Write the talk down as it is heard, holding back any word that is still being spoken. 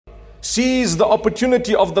Seize the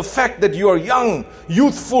opportunity of the fact that you are young,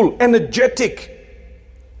 youthful, energetic,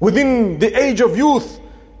 within the age of youth,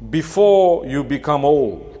 before you become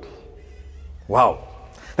old. Wow.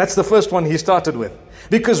 That's the first one he started with.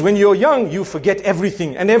 Because when you're young, you forget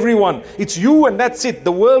everything and everyone. It's you and that's it.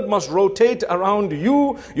 The world must rotate around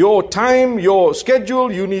you, your time, your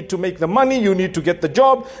schedule. You need to make the money, you need to get the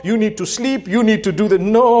job, you need to sleep, you need to do the...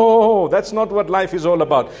 No, that's not what life is all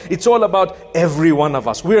about. It's all about every one of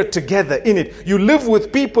us. We're together in it. You live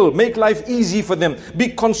with people, make life easy for them. Be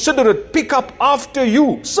considerate, pick up after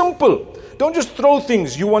you. Simple. Don't just throw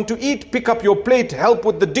things. You want to eat, pick up your plate, help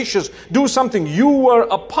with the dishes, do something. You were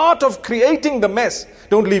a part of creating the mess.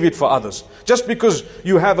 Don't leave it for others. Just because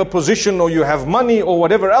you have a position or you have money or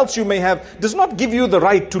whatever else you may have, does not give you the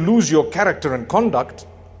right to lose your character and conduct.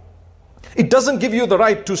 It doesn't give you the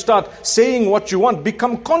right to start saying what you want.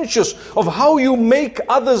 Become conscious of how you make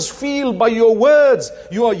others feel by your words.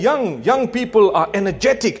 You are young. Young people are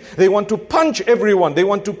energetic. They want to punch everyone. They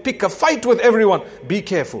want to pick a fight with everyone. Be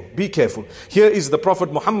careful. Be careful. Here is the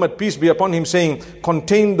Prophet Muhammad, peace be upon him, saying,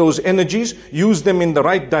 contain those energies. Use them in the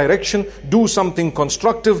right direction. Do something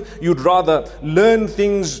constructive. You'd rather learn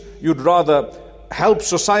things. You'd rather help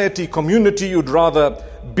society, community. You'd rather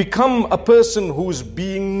become a person who's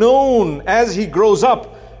being known as he grows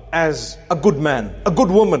up as a good man, a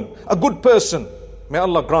good woman, a good person. May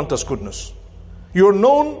Allah grant us goodness. You're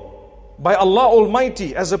known by Allah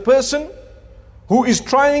Almighty as a person who is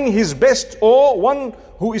trying his best, or one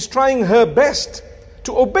who is trying her best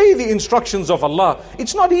to obey the instructions of Allah.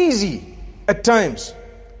 It's not easy at times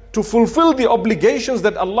to fulfill the obligations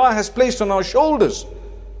that Allah has placed on our shoulders.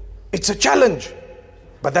 It's a challenge,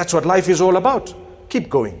 but that's what life is all about. Keep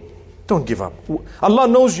going. Don't give up. Allah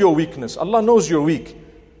knows your weakness. Allah knows you're weak.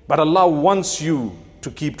 But Allah wants you to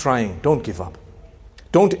keep trying. Don't give up.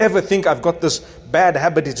 Don't ever think I've got this bad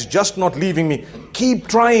habit, it's just not leaving me. Keep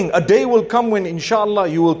trying. A day will come when inshallah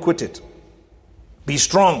you will quit it. Be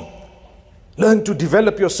strong. Learn to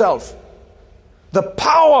develop yourself. The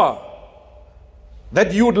power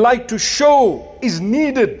that you would like to show is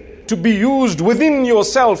needed to be used within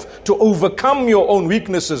yourself to overcome your own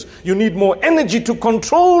weaknesses. You need more energy to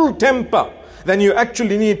control temper than you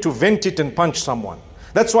actually need to vent it and punch someone.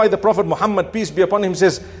 That's why the Prophet Muhammad, peace be upon him,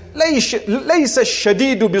 says, لَيْسَ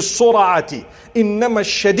الشَّدِيدُ بِالصُّرَعَةِ إِنَّمَا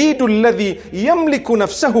الشَّدِيدُ الَّذِي يَمْلِكُ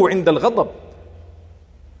نَفْسَهُ عِنْدَ الْغَضَبِ.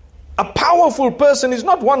 A powerful person is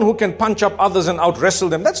not one who can punch up others and out-wrestle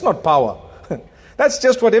them. That's not power. That's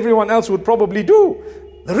just what everyone else would probably do.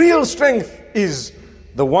 The real strength is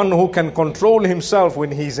the one who can control himself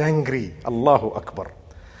when he's angry. Allahu Akbar.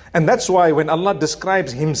 And that's why when Allah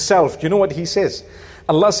describes himself, you know what he says?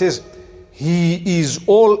 Allah says, he is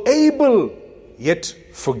all able yet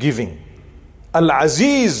forgiving.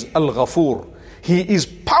 Al-Aziz Al-Ghafur. He is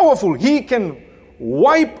powerful. He can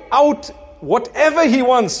wipe out whatever he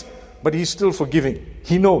wants, but he's still forgiving.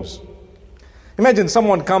 He knows. Imagine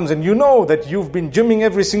someone comes and you know that you've been gymming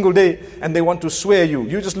every single day and they want to swear you.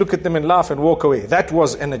 You just look at them and laugh and walk away. That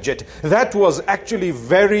was energetic. That was actually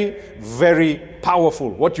very, very powerful,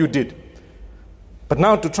 what you did. But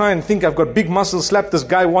now to try and think I've got big muscles, slap this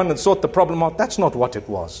guy one and sort the problem out, that's not what it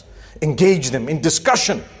was. Engage them in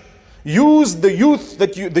discussion. Use the youth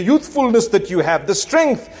the youthfulness that you have, the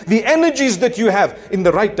strength, the energies that you have in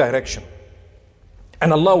the right direction.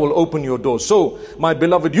 And Allah will open your doors. So, my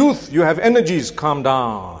beloved youth, you have energies, calm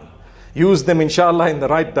down. Use them inshallah in the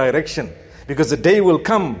right direction. Because the day will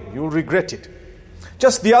come, you'll regret it.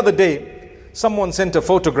 Just the other day, someone sent a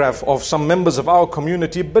photograph of some members of our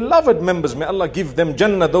community, beloved members, may Allah give them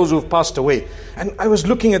Jannah, those who've passed away. And I was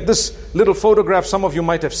looking at this little photograph, some of you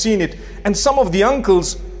might have seen it. And some of the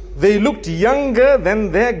uncles, they looked younger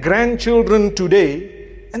than their grandchildren today.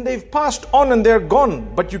 And they've passed on and they're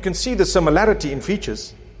gone. But you can see the similarity in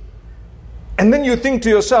features. And then you think to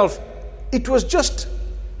yourself, it was just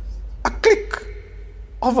a click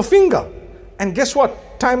of a finger. And guess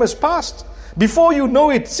what? Time has passed. Before you know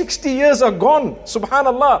it, 60 years are gone.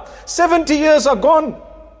 Subhanallah. 70 years are gone.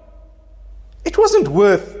 It wasn't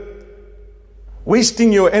worth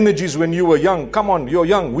wasting your energies when you were young. Come on, you're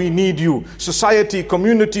young. We need you. Society,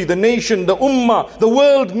 community, the nation, the ummah, the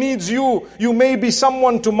world needs you. You may be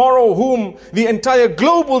someone tomorrow whom the entire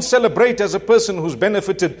globe will celebrate as a person who's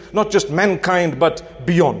benefited not just mankind but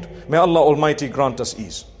beyond. May Allah Almighty grant us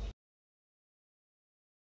ease.